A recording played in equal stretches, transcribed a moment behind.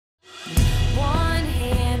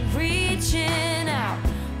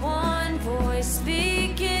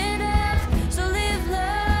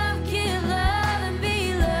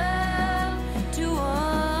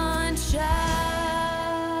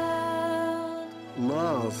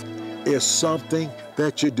Love is something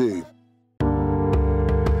that you do.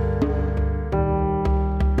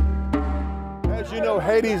 As you know,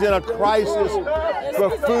 Haiti's in a crisis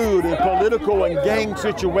for food and political and gang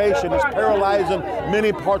situation. It's paralyzing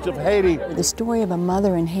many parts of Haiti. The story of a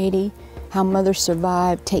mother in Haiti, how mothers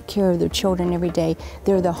survive, take care of their children every day.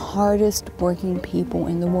 They're the hardest working people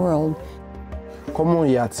in the world. Comment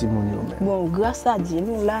y a-t-il mon nom? Bon, grâce à Dieu,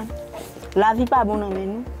 nous là, la vie pas bonne mais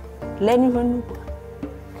nous, les nous venons pas,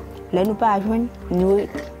 les nous pas joindre, nous.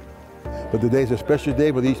 But today's a special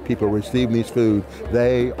day where these people are receiving these food.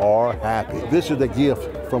 They are happy. This is the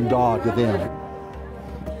gift from God to them.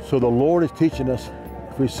 So the Lord is teaching us,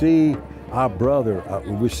 if we see our brother,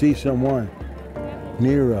 if we see someone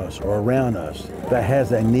near us or around us that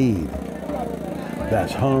has a need,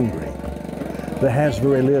 that's hungry, that has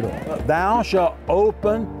very little, thou shalt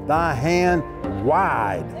open thy hand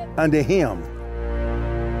wide unto him.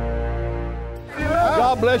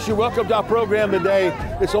 God bless you. Welcome to our program today.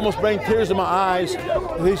 It's almost bringing tears to my eyes.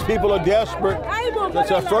 These people are desperate. It's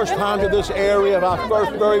our first time to this area,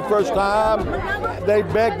 our very first time. They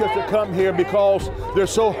begged us to come here because they're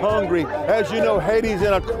so hungry. As you know, Haiti's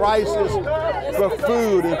in a crisis for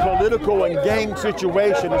food and political and gang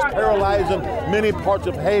situation. It's paralyzing many parts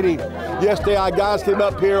of Haiti. Yesterday, our guys came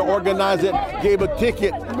up here, organized it, gave a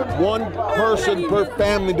ticket, one person per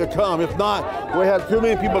family to come. If not, we have too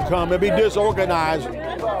many people come. It'd be disorganized.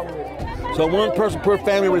 So one person per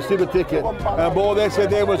family received a ticket. And boy, they said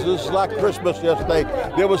they was just like Christmas yesterday.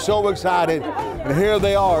 They were so excited. And here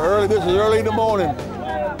they are. This is early in the morning.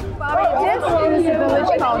 This is a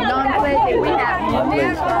village called Non-Play. We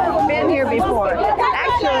have been here before.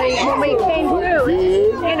 Actually, when we came through,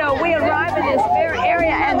 you know, we arrived in this very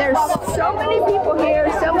area, and there's so many people here,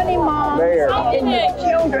 so many moms and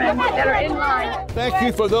children that are in line. Thank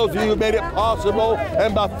you for those of you who made it possible,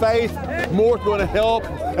 and by faith, more is going to help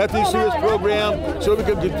after you see this program, so we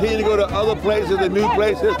can continue to go to other places and new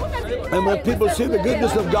places. And when people see the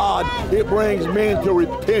goodness of God, it brings men to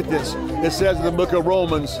repentance. It says in the book of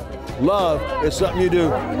Romans, love is something you do.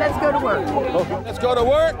 Let's go to work. Okay, let's go to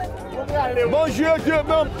work. Bonjour tout le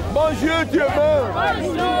monde. Bonjour tout le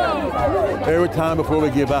monde. Every time before we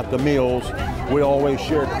give out the meals, we always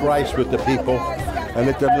share Christ with the people and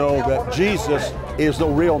let them know that Jesus is the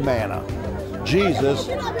real manna. Jesus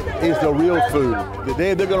is the real food.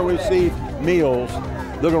 Today they're going to receive meals.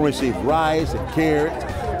 They're going to receive rice and carrots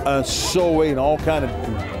and soy and all kind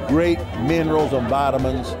of great minerals and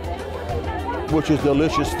vitamins, which is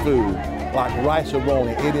delicious food, like rice and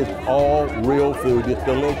roni. It is all real food. It's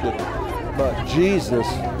delicious. But Jesus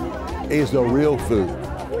is the real food.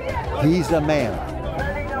 He's the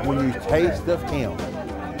manna. When you taste of him,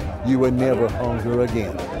 you will never hunger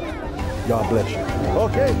again. God bless you.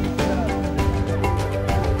 Okay.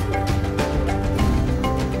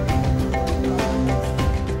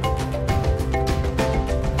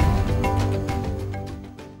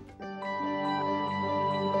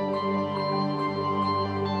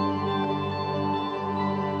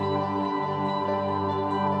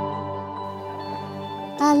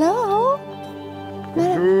 Hello?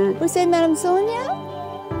 We say Madame Sonia?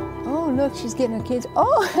 Oh, look, she's getting her kids.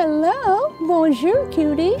 Oh, hello. Bonjour,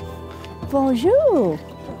 cutie. Bonjour.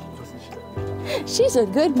 She's a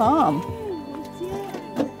good mom.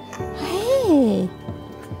 Hey,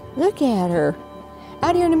 look at her.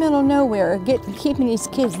 Out here in the middle of nowhere, keeping these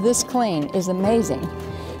kids this clean is amazing.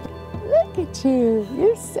 Look at you.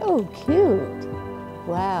 You're so cute.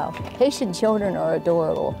 Wow. Haitian children are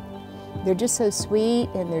adorable. They're just so sweet,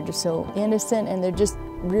 and they're just so innocent, and they're just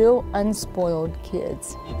real unspoiled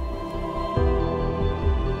kids.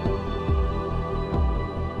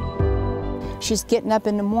 She's getting up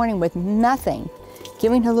in the morning with nothing,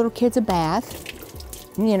 giving her little kids a bath,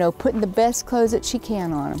 you know, putting the best clothes that she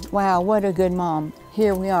can on them. Wow, what a good mom.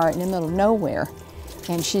 Here we are in the middle of nowhere,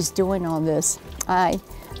 and she's doing all this. I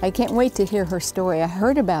can't wait to hear her story. I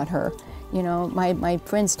heard about her. You know, my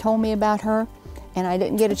friends told me about her, and I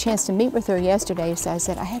didn't get a chance to meet with her yesterday, so I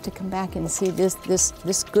said, I have to come back and see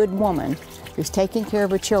this good woman who's taking care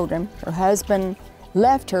of her children. Her husband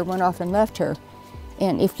left her, went off and left her.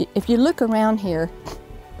 And if you look around here,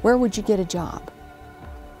 where would you get a job?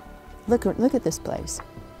 Look at this place.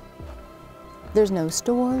 There's no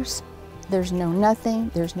stores, there's no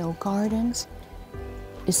nothing, there's no gardens.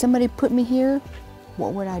 If somebody put me here,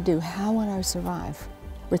 what would I do? How would I survive?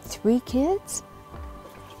 With 3 kids?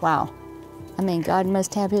 Wow. I mean, God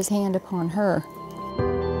must have his hand upon her.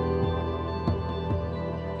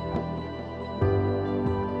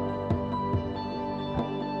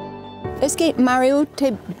 Est-ce que Mario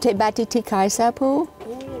te bâti tes cailles ça pour?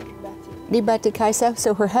 Di Bate Kaisa.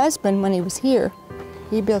 So her husband, when he was here,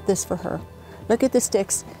 he built this for her. Look at the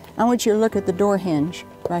sticks. I want you to look at the door hinge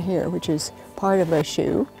right here, which is part of a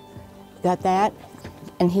shoe. Got that?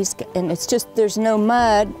 And it's just, there's no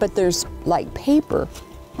mud, but there's like paper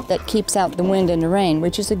that keeps out the wind and the rain,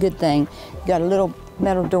 which is a good thing. Got a little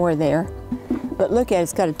metal door there. But look at it,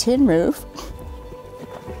 it's got a tin roof.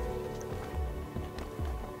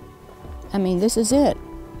 I mean, this is it.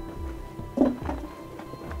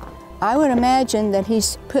 I would imagine that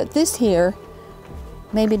he's put this here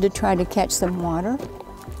maybe to try to catch some water,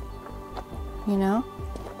 you know?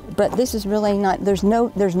 But this is really not, there's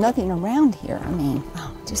nothing around here. I mean,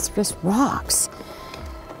 just rocks.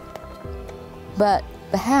 But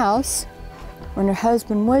the house, when her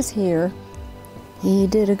husband was here, he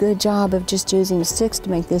did a good job of just using the sticks to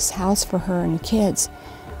make this house for her and the kids.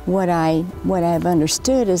 What I've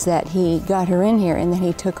understood is that he got her in here and then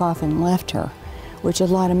he took off and left her, which a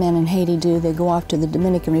lot of men in Haiti do. They go off to the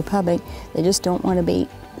Dominican Republic. They just don't want to be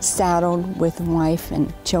saddled with a wife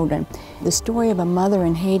and children. The story of a mother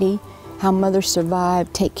in Haiti, how mothers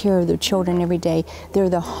survive, take care of their children every day. They're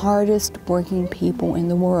the hardest working people in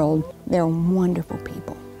the world. They're wonderful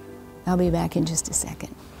people. I'll be back in just a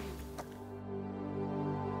second.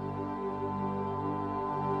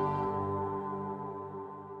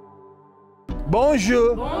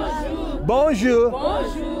 Bonjour. Bonjour. Bonjour.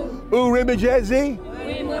 Bonjour. Où Rémi Jazzy?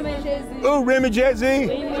 Oui, Maman Jésus. Où Rémi Jazzy?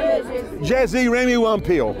 Oui, Maman Jésus. Jazzy Rémi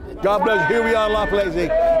Wampil. God bless you. Here we are in La Plaisance.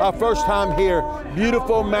 Our first time here.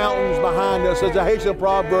 Beautiful mountains behind us. As the Haitian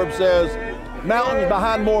proverb says, mountains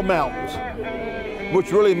behind more mountains,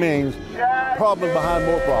 which really means problems behind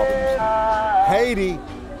more problems. Haiti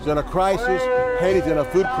is in a crisis. Haiti's in a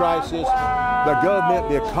food crisis. The government,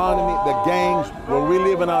 the economy, the gangs, where we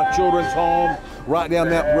live in our children's home, right down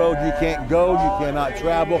that road you can't go, you cannot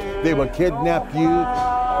travel. They will kidnap you,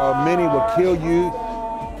 or many will kill you.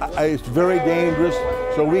 It's very dangerous.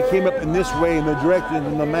 So we came up in this way in the direction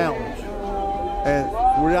in the mountains. And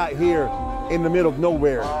we're out here in the middle of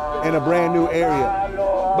nowhere, in a brand new area.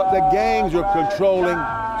 But the gangs are controlling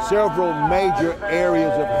several major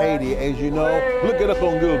areas of Haiti, as you know. Look it up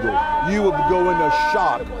on Google. You will go into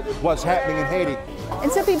shock what's happening in Haiti.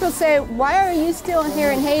 And some people say, why are you still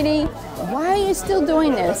here in Haiti? Why are you still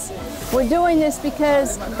doing this? We're doing this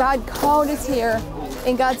because God called us here,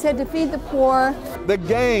 and God said to feed the poor. The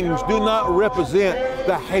gangs do not represent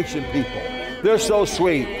the Haitian people. They're so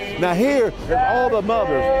sweet. Now here is all the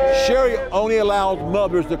mothers. Sherry only allows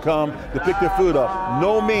mothers to come to pick their food up,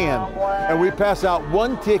 no men. And we pass out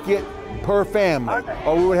one ticket per family,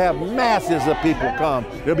 or we would have masses of people come.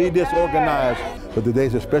 They'll be disorganized. But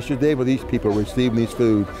today's a special day for these people receiving these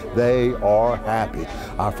food. They are happy.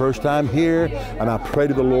 Our first time here, and I pray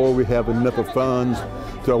to the Lord we have enough of funds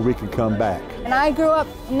so we can come back. And I grew up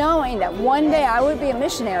knowing that one day I would be a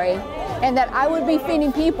missionary and that I would be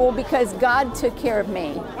feeding people because God took care of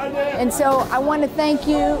me. And so I want to thank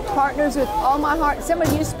you, partners, with all my heart. Some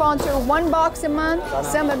of you sponsor 1 box a month.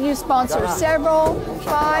 Some of you sponsor several,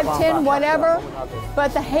 5, 10, whatever.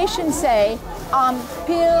 But the Haitians say,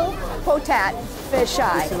 pile potat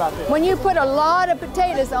fishai. When you put a lot of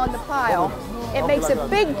potatoes on the pile, it makes a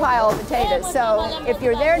big pile of potatoes. So if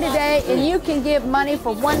you're there today and you can give money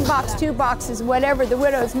for 1 box, 2 boxes, whatever the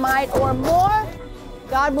widows might, or more,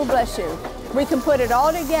 God will bless you. We can put it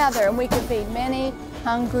all together and we can feed many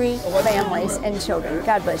hungry families and children.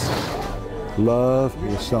 God bless you. Love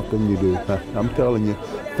is something you do. I'm telling you,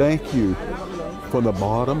 thank you from the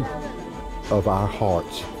bottom of our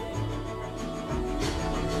hearts.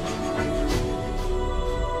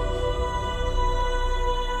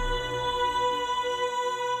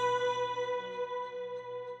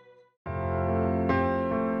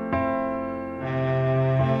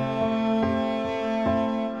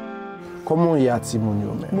 Comment y a-t-il mon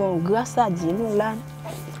yo men? Bon, grâce à Dieu, nous là,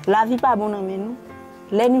 la vie pas bonne mais nous.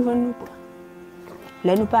 Là nous venons nous pas.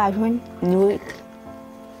 Là nous pas joindre, nous et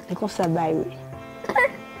comme ça bail.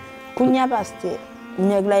 Kounya pasteur,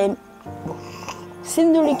 nèg là bon. Si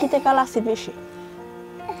nous le quitter là c'est péché.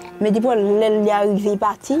 Mais depuis il est arrivé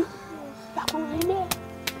parti, pas comment il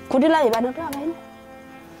est. Côté là il va dans travail.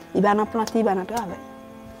 Il va dans planter, il va dans travail.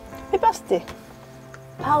 Mais pasteur,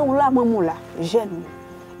 ah là maman là, jeune.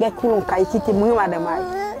 Les coulons qui quitté moi madame.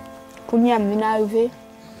 Quand nous sommes arrivés,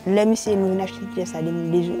 les messieurs nous ont acheté ça en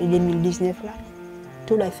 2019 là.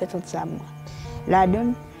 Tout l'a fait tout ça moi. La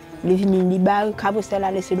donne, le vini li bar cabosel la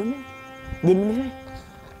laisser domaine 2020.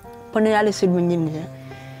 Pendant la laisser domaine 2020.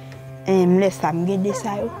 Et me laisse ça me garder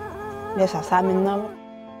ça yo. Laisse ça maintenant.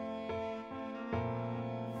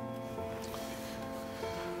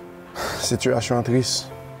 Situation triste.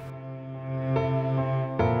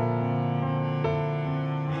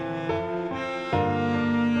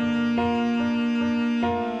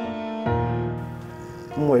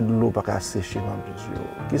 ouais de l'eau pas qu'à sécher dans plus yo.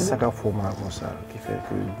 Qu'est-ce que ça qu'a formé comme ça qui fait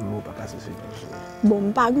que l'eau pas qu'à sécher dans plus?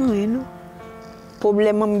 Bon, pas grand non.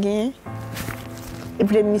 Problème am gen. Et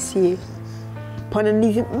puis monsieur pendant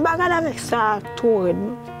l'hiver, bagarre avec ça trop red.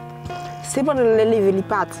 C'est pendant l'hiver il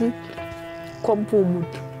parti comme pour bout.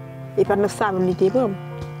 Et pendant ça il était bon.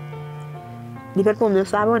 Il fait comme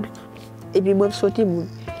ça et puis moi sorti moun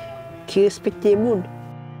qui respectait moun.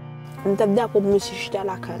 On t'a d'accord pour monsieur chuter à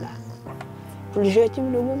la cala. Pour le jeter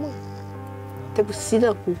le moment. C'est pour si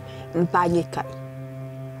d'un coup on pas gagner caille.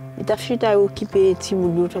 Il t'a chuté à occuper petit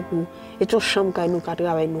moun d'autre pour et ton chambre quand nous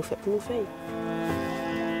travailler nous fait pour nous faire.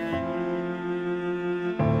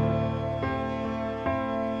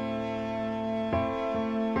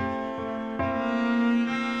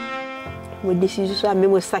 Moi décision ça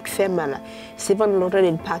même ça qui fait mal c'est pendant longtemps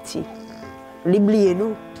d'une partie. L'oublier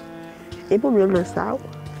nous. Et problème c'est ça.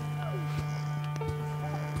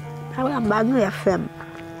 Ah bague à faire.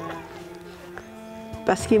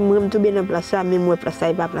 Parce que moi tout bien en place ça mais moi place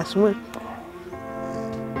ça pas place moi.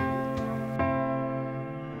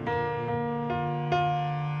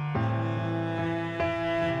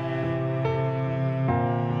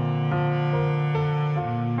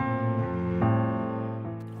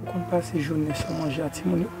 Passer journée sans manger à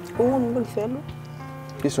Timouni. On peut le faire.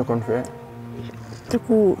 Qu'est-ce qu'on fait? Du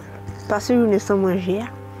coup, passer journée sans manger.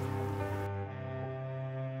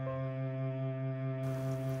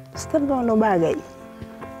 C'est dans nos bagailles.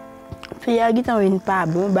 Puis il y a qui t'en pas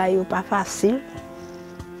bon, pas facile.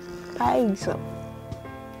 Par exemple,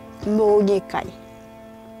 m'oge caille.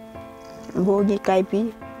 M'oge caille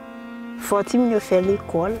puis faut Timouni faire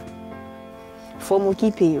l'école. Faut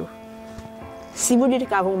m'occuper yo. Si vous dites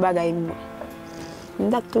qu'avant bagaille moi, on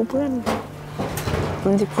doit tout prendre.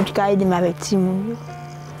 On dit pour qu'il aide avec Timon.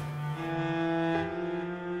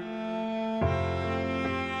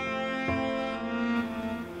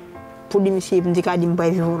 Pour dire monsieur, on dit qu'il aide pas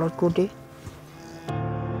vivre de l'autre côté.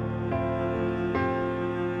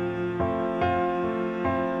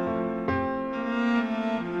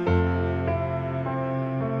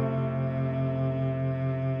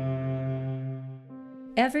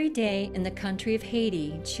 Every day in the country of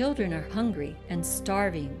Haiti, children are hungry and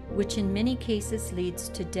starving, which in many cases leads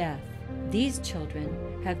to death. These children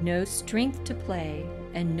have no strength to play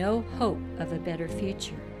and no hope of a better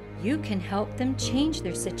future. You can help them change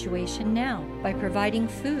their situation now by providing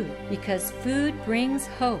food, because food brings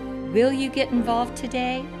hope. Will you get involved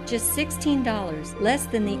today? Just $16, less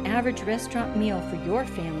than the average restaurant meal for your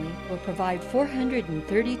family, will provide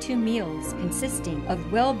 432 meals consisting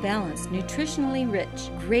of well-balanced, nutritionally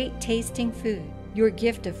rich, great-tasting food. Your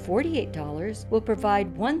gift of $48 will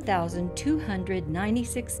provide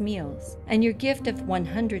 1,296 meals, and your gift of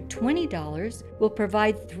 $120 will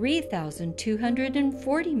provide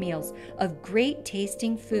 3,240 meals of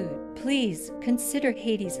great-tasting food. Please consider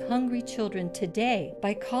Haiti's hungry children today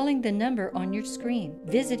by calling the number on your screen,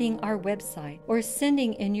 visiting our website, or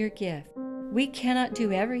sending in your gift. We cannot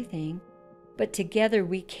do everything, but together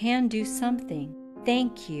we can do something.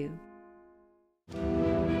 Thank you.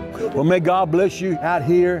 Well, may God bless you out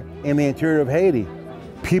here in the interior of Haiti.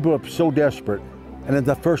 People are so desperate, and it's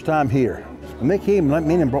the first time here. And they came, like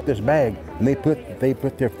me, and brought this bag, and they put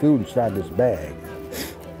their food inside this bag,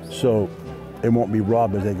 so they won't be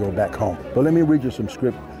robbed as they go back home. But let me read you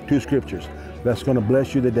two scriptures that's going to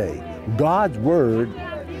bless you today. God's word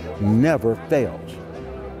never fails.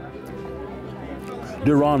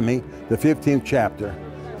 Deuteronomy, the 15th chapter,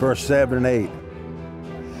 verse 7 and 8.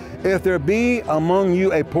 If there be among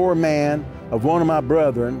you a poor man of one of my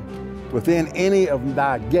brethren within any of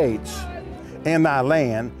thy gates in thy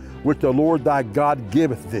land, which the Lord thy God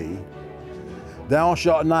giveth thee, thou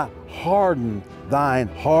shalt not harden thine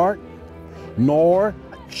heart, nor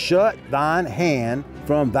shut thine hand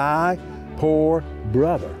from thy poor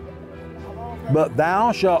brother. But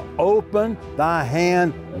thou shalt open thy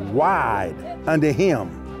hand wide unto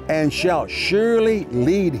him, and shalt surely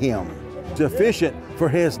lead him, sufficient for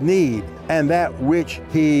his need and that which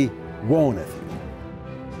he wanteth.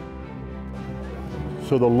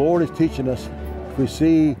 So the Lord is teaching us, if we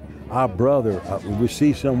see our brother, if we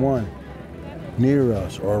see someone near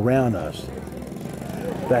us or around us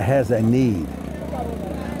that has a need,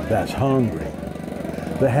 that's hungry,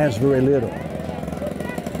 that has very little,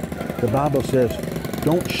 the Bible says,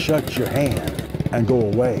 don't shut your hand and go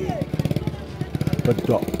away, but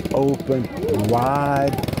to open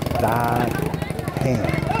wide thy hand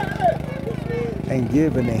and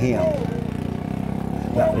give unto him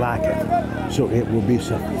that lacketh, so it will be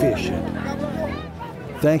sufficient.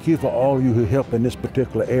 Thank you for all of you who help in this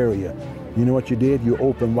particular area. You know what you did? You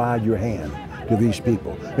opened wide your hand to these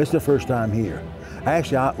people. It's the first time here.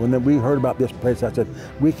 Actually, when we heard about this place, I said,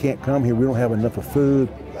 we can't come here. We don't have enough of food.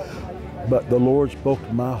 But the Lord spoke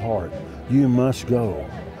to my heart. You must go.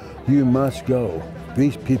 You must go.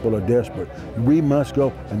 These people are desperate. We must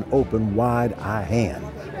go and open wide our hand.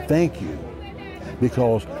 Thank you.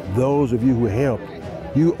 Because those of you who helped,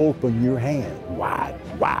 you opened your hand wide,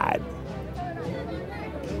 wide.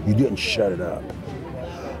 You didn't shut it up.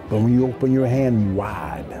 But when you open your hand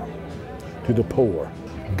wide to the poor,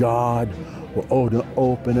 God will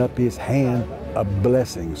open up his hand of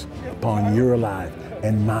blessings upon your life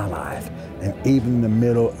and my life, and even in the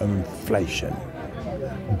middle of inflation.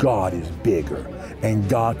 God is bigger, and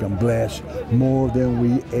God can bless more than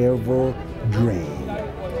we ever dreamed.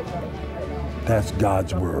 That's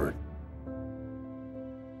God's word.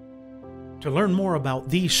 To learn more about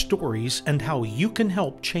these stories and how you can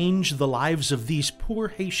help change the lives of these poor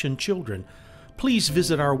Haitian children, please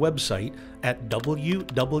visit our website at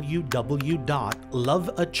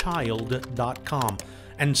www.loveachild.com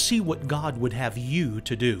and see what God would have you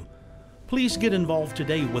to do. Please get involved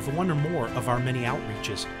today with one or more of our many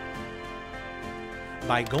outreaches.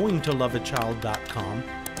 By going to loveachild.com,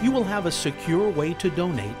 you will have a secure way to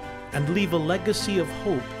donate and leave a legacy of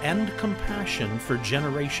hope and compassion for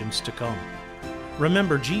generations to come.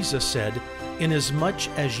 Remember, Jesus said, "Inasmuch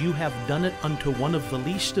as you have done it unto one of the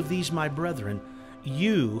least of these my brethren,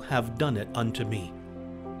 you have done it unto me."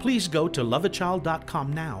 Please go to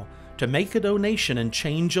loveachild.com now to make a donation and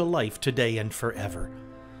change a life today and forever.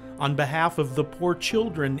 On behalf of the poor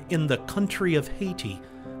children in the country of Haiti,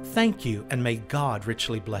 thank you, and may God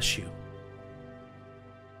richly bless you.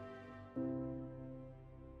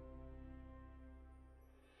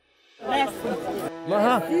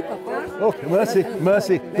 Okay, mercy,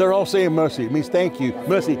 mercy. They're all saying mercy. It means thank you,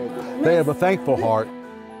 mercy. They have a thankful heart.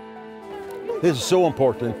 This is so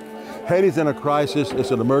important. Haiti's in a crisis.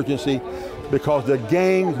 It's an emergency because the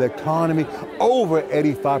gangs, the economy, over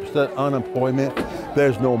 85% unemployment.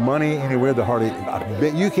 There's no money anywhere.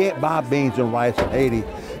 You can't buy beans and rice in Haiti.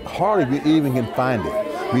 Hardly you even can find it.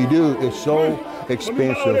 We do. It's so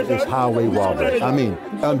expensive. It's highway robbery. I mean,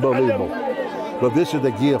 unbelievable. But this is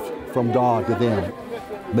the gift from God to them.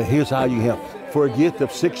 But here's how you help. For a gift of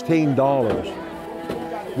 $16,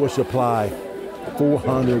 we'll supply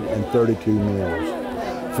 432 meals.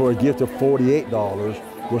 For a gift of $48,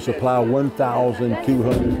 we'll supply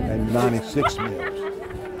 1,296 meals.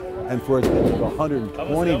 And for a gift of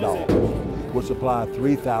 $120, we'll supply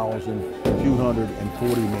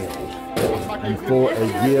 3,240 meals. And for a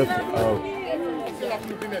gift of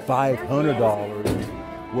 $500,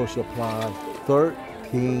 we'll supply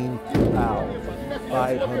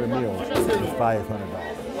 13,500 meals with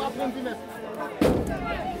 $500.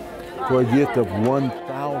 For a gift of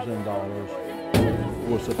 $1,000,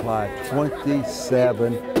 we'll supply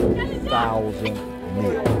 27,000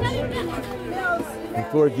 meals. And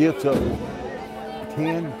for a gift of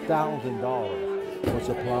 $10,000, we'll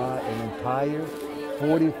supply an entire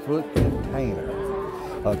 40-foot container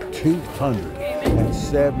of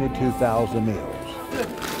 272,000 meals.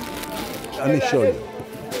 Let me show you.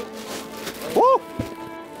 Woo!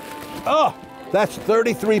 Oh, that's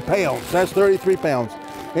 33 pounds. That's 33 pounds.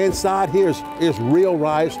 Inside here is real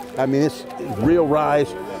rice. I mean, it's real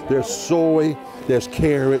rice. There's soy, there's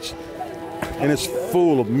carrots, and it's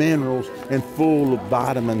full of minerals and full of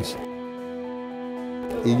vitamins.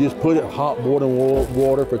 You just put it in hot boiling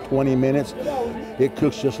water for 20 minutes. It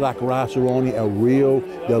cooks just like rice-a-roni, a real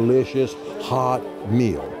delicious hot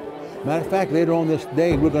meal. Matter of fact, later on this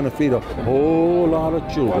day, we're going to feed a whole lot of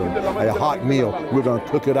children a hot meal. We're going to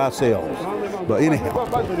cook it ourselves. But anyhow,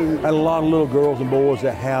 and a lot of little girls and boys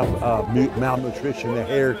that have malnutrition, their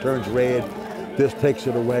hair turns red. This takes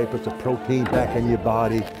it away, puts the protein back in your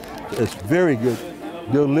body. It's very good,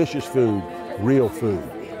 delicious food, real food.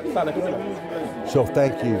 So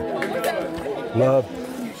thank you. Love,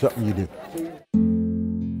 something you do.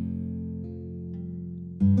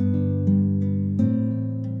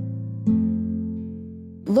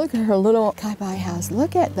 Look at her little Kai-Bai house.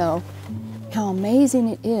 Look at, though, how amazing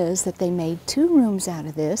it is that they made 2 rooms out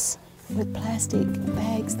of this with plastic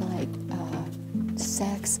bags like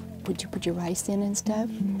sacks. Would you put your rice in and stuff?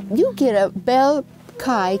 You get a belle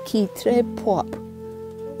Kai qui très propre.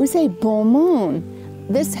 We say bon monde.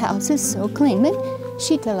 This house is so clean. Mais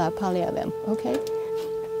je te la parler avec, okay?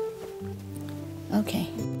 Okay.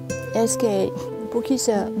 Est-ce que pour qui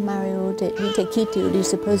ce Mario te quitte ou il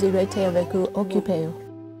supposé rester avec vous occupé?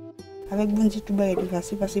 Avec bon petit tout bagage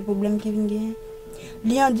facile parce que le problème qui vient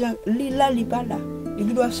li là li pas là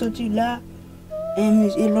il doit sortir là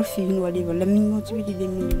et l'autre fille nous aller la minimum petit de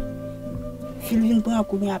minutes fille vient prendre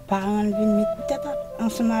couper à parents vient mettre tête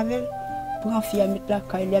ensemble avec prend fille à mettre la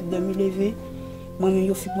caille, il a dormi levé. Moi-même,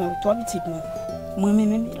 je suis avec toi, petite moi.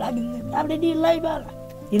 Moi-même, il a gagné. Après,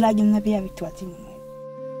 il a gagné avec toi, petit moi.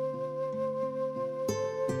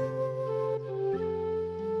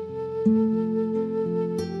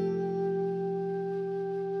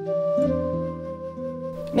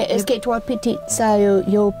 Mais est-ce que toi, petite, ça,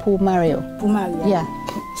 yo pour Mario? Pour Mario. Yeah.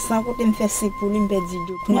 Sans côté me faire sick pour lui, me dire.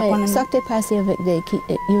 Mais ça que t'es passé avec des qui,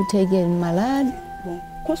 you t'es malade? Bon,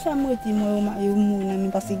 comme ça, moi, je suis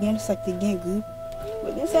parce que j'ai ça que j'ai grippe.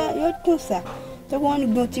 Mais ça, yo comme ça. Tu vois, on a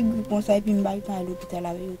un petit grippe comme ça, et puis je vais à l'hôpital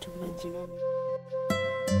avec eux, tout le monde.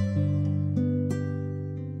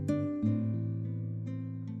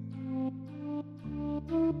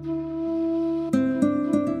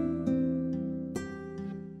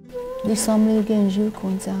 Il semble qu'il y a un jour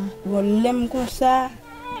comme ça. Bon, l'aime comme ça,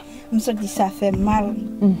 je me sens que ça fait mal.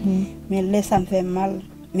 Mais là, ça me fait mal.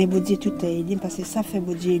 Mais bon Dieu, tout est aidé parce que ça fait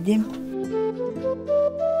bon Dieu aider.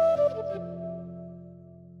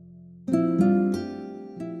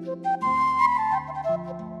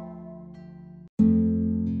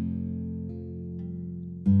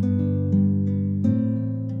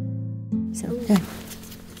 So good.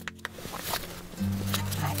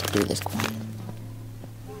 I have to do this quiet.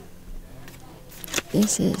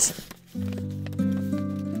 This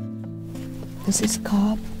is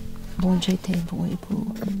cob. Bon Dieu t'es beau pour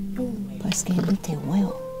parce qu'il était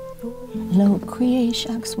well. L'eau crié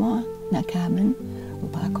chaque soir dans la cabane ou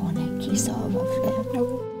pas connaître qui ça va faire.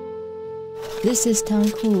 This is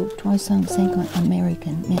Tankou 350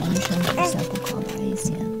 American. Mais on change ça pour cob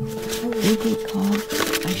haïtien. Il dit cob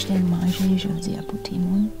acheter manger je dis à petit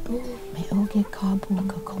monde. Mais ok cob pour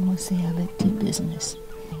commencer avec tes business.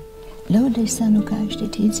 L'eau descend au cache de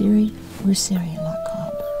Tiziri, vous serez la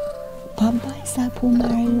cob. Pas buy ça pour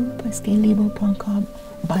Mario parce que libre pour cob,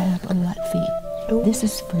 buy up a lot fee. This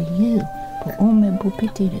is for you, pour homme pour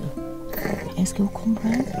petit. Est-ce que vous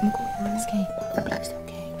comprenez? Parce que, please,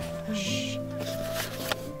 ok. Chut.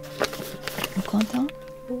 Vous content?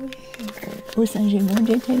 Oui. Vous savez, bon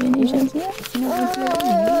Dieu t'es venu, je dis?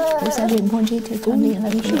 Vous savez, bon Dieu t'es tombé dans la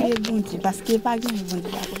prière? Parce qu'il n'y a pas de bon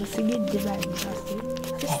Dieu, parce qu'il y a des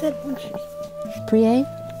Prier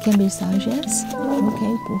can be sagesse, ok,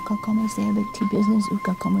 pour commencer avec tes business ou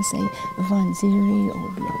commencer à vendre zéro ou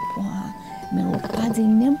bois. Mais on ne pas dire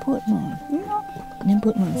n'importe monde.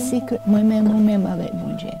 N'importe monde. Secret, moi-même avec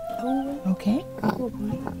mon Dieu. Ok?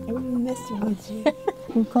 Merci mon Dieu.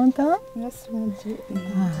 Vous content? Merci mon Dieu.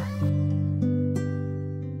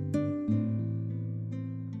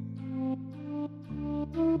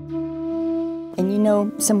 And you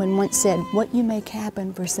know, someone once said, what you make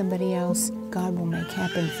happen for somebody else, God will make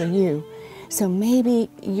happen for you. So maybe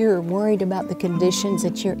you're worried about the conditions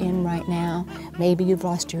that you're in right now. Maybe you've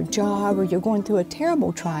lost your job or you're going through a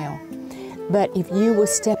terrible trial. But if you will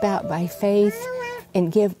step out by faith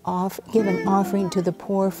and give an offering to the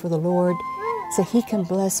poor for the Lord so He can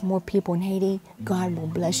bless more people in Haiti, God will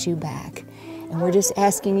bless you back. And we're just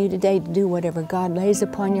asking you today to do whatever God lays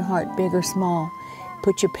upon your heart, big or small.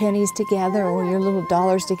 Put your pennies together or your little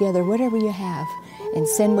dollars together, whatever you have, and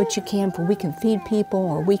send what you can, for we can feed people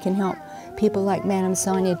or we can help people like Madam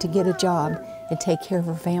Sonia to get a job and take care of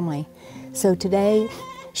her family. So today,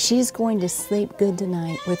 she's going to sleep good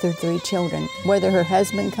tonight with her 3 children, whether her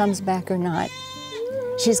husband comes back or not.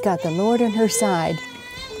 She's got the Lord on her side,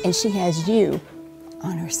 and she has you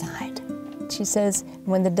on her side. She says,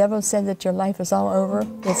 when the devil said that your life is all over,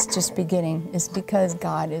 it's just beginning. It's because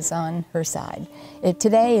God is on her side.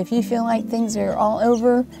 Today, if you feel like things are all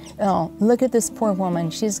over, look at this poor woman.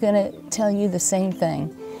 She's going to tell you the same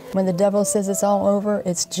thing. When the devil says it's all over,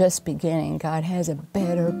 it's just beginning. God has a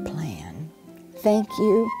better plan. Thank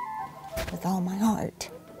you with all my heart.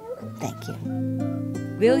 Thank you.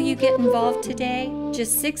 Will you get involved today?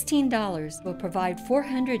 Just $16 will provide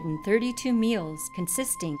 432 meals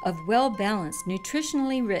consisting of well-balanced,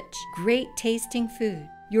 nutritionally rich, great-tasting food.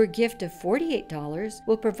 Your gift of $48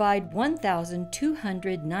 will provide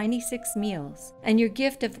 1,296 meals, and your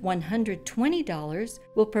gift of $120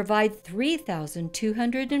 will provide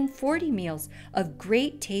 3,240 meals of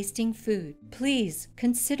great-tasting food. Please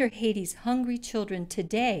consider Haiti's hungry children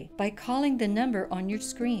today by calling the number on your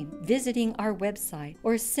screen, visiting our website,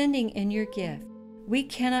 or sending in your gift. We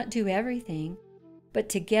cannot do everything, but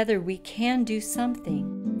together we can do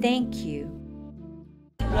something. Thank you.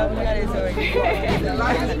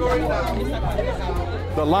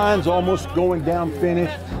 The line's almost going down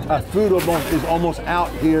finished. Food is almost out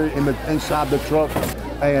here inside the truck.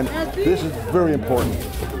 And this is very important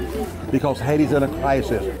because Haiti's in a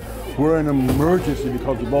crisis. We're in an emergency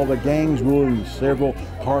because of all the gangs ruling several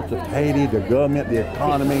parts of Haiti, the government, the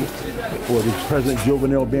economy, or the President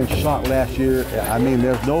Jovenel being shot last year. I mean,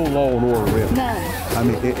 there's no law and order really. None. I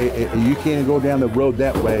mean, you can't go down the road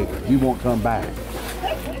that way, you won't come back.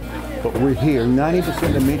 But we're here. 90%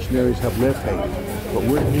 of the missionaries have left Haiti, but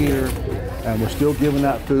we're here and we're still giving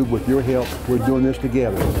out food with your help. We're doing this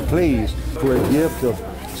together. Please, for a gift of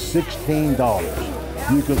 $16,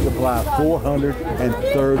 you can supply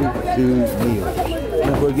 432 meals. And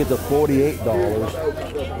if we get to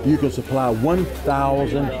 $48, you can supply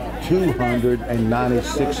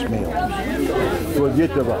 1,296 meals. For a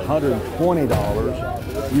gift of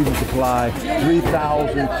 $120, you can supply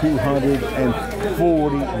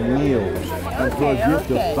 3,240 meals. And for a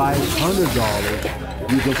gift of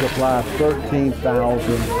 $500, you can supply 13,500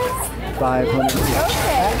 meals.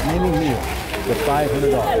 That many meals for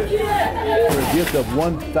 $500. For a gift of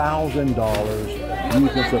 $1,000, you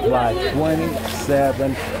can supply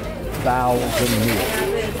 27,000 meals.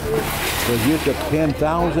 For a gift of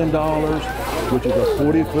 $10,000, which is a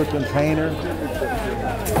 40-foot container,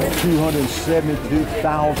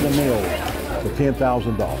 272,000 meals for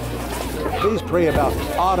 $10,000. Please pray about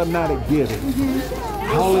automatic giving.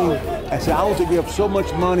 I say, I want to give so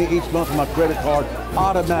much money each month on my credit card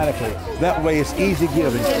automatically. That way it's easy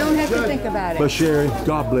giving. They don't have to think about it. But Sherry,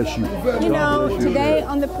 God bless you. You know, today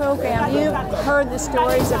on the program, you heard the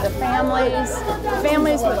stories of the families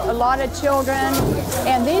with a lot of children,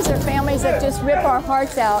 and these are families that just rip our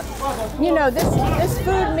hearts out. You know, this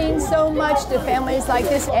food means so much to families like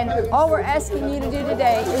this, and all we're asking you to do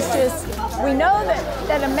today is just, we know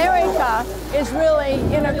that America is really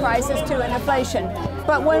in a crisis too, in inflation.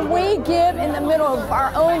 But when we give in the middle of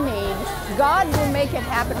our own need, God will make it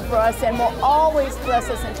happen for us and will always bless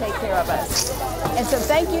us and take care of us. And so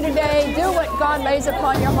thank you today. Do what God lays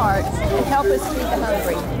upon your hearts and help us feed the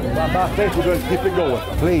hungry. By faith, we're going to keep it going.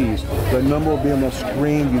 Please, the number will be on the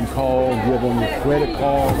screen. You can call, give on your credit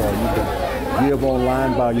card, or you can give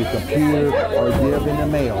online by your computer, or give in the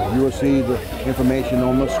mail. You will see the information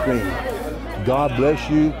on the screen. God bless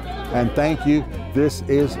you and thank you. This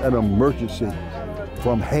is an emergency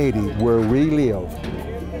from Haiti, where we live.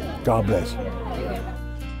 God bless.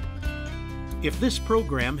 If this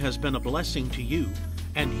program has been a blessing to you,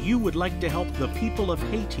 and you would like to help the people of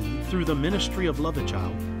Haiti through the ministry of Love a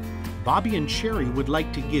Child, Bobby and Sherry would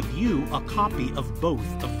like to give you a copy of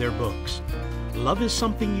both of their books. Love is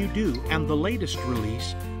Something You Do, and the latest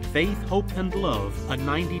release, Faith, Hope, and Love, a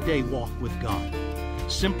 90-day walk with God.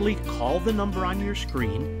 Simply call the number on your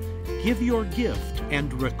screen, give your gift,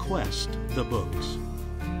 and request the books.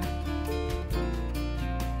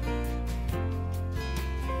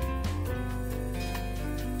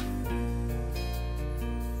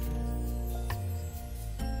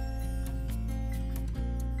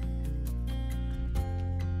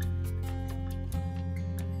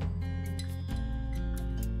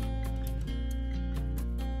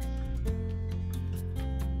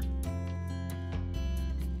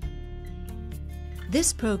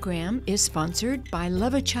 This program is sponsored by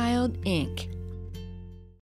Love a Child, Inc.,